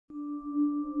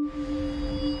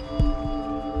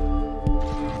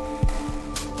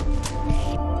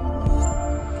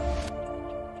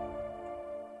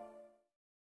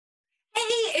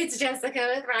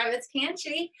Jessica with Rabbit's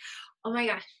Pantry. Oh my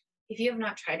gosh, if you have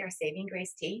not tried our Saving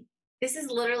Grace tea, this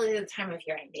is literally the time of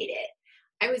year I made it.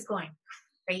 I was going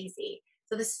crazy.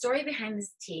 So the story behind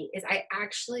this tea is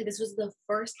this was the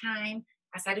first time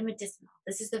outside of medicinal,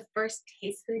 this is the first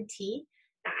taste good tea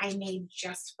that I made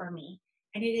just for me.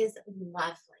 And it is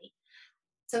lovely.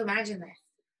 So imagine this.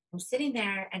 I'm sitting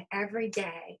there and every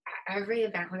day at every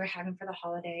event we were having for the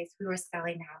holidays, we were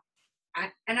selling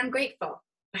out. And I'm grateful.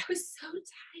 I was so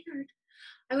tired.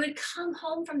 I would come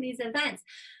home from these events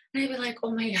and I'd be like,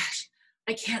 oh my gosh,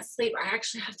 I can't sleep. I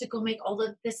actually have to go make all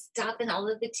of this stuff and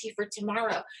all of the tea for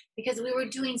tomorrow because we were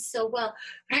doing so well.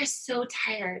 But I was so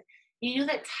tired. You know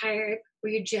that tired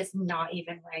where you're just not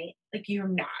even right? Like you're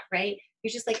not, right?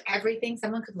 You're just like everything.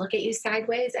 Someone could look at you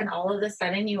sideways and all of a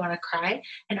sudden you want to cry.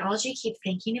 And all you keep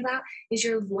thinking about is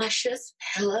your luscious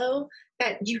pillow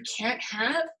that you can't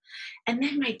have. And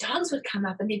then my dogs would come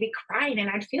up and they'd be crying and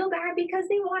I'd feel bad because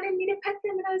they wanted me to pet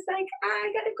them. And I was like,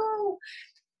 I gotta go.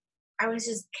 I was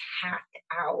just capped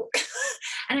out.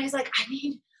 And I was like, I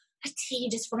need a tea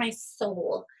just for my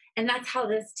soul. And that's how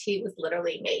this tea was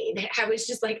literally made. I was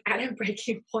just like at a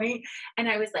breaking point and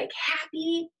I was like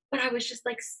happy, but I was just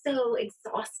like so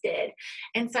exhausted.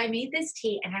 And so I made this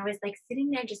tea and I was like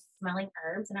sitting there just smelling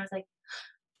herbs. And I was like,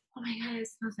 oh my God, it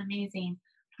smells amazing.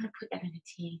 I'm going to put that in a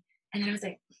tea. And then I was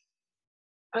like,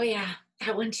 oh yeah,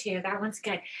 that one too. That one's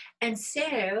good. And so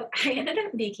I ended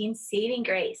up making Saving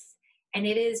Grace. And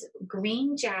it is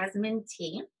green jasmine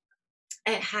tea.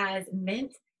 It has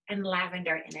mint and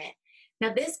lavender in it.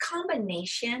 Now, this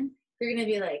combination, you're going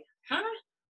to be like, huh?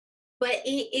 But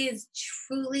it is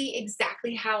truly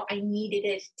exactly how I needed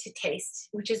it to taste,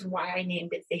 which is why I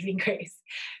named it Saving Grace,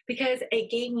 because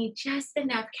it gave me just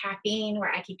enough caffeine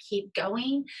where I could keep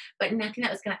going, but nothing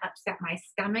that was going to upset my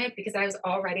stomach because I was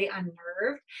already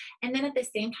unnerved. And then at the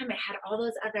same time, it had all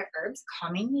those other herbs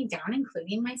calming me down,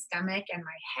 including my stomach and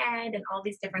my head and all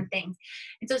these different things.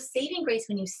 And so, Saving Grace,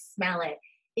 when you smell it,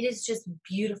 it is just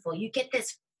beautiful. You get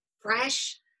this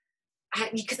fresh,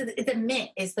 because the mint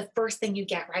is the first thing you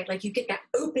get, right? Like you get that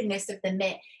openness of the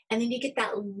mint, and then you get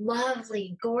that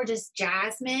lovely, gorgeous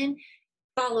jasmine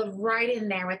followed right in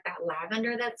there with that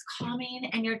lavender that's calming,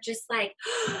 and you're just like,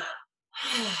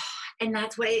 and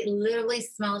that's what it literally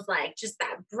smells like, just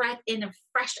that breath in of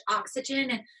fresh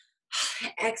oxygen and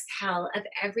exhale of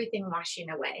everything washing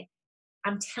away.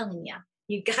 I'm telling you,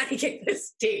 you got to get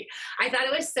this tea. I thought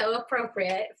it was so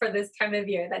appropriate for this time of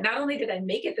year that not only did I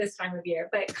make it this time of year,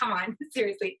 but come on,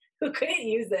 seriously, who couldn't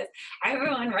use this?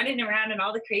 Everyone running around and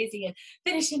all the crazy and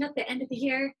finishing up the end of the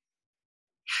year.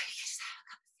 You just have a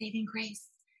cup of Saving Grace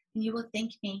and you will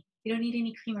thank me. You don't need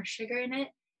any cream or sugar in it.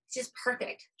 It's just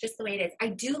perfect, just the way it is. I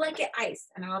do like it iced,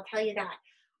 and I'll tell you that.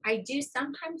 I do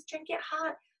sometimes drink it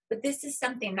hot, but this is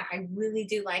something that I really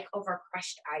do like over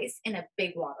crushed ice in a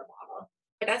big water bottle.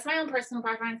 But that's my own personal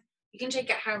preference. You can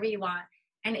shake it however you want.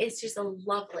 And it's just a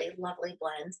lovely, lovely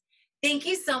blend. Thank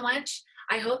you so much.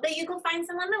 I hope that you can find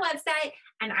some on the website,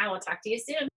 and I will talk to you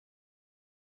soon.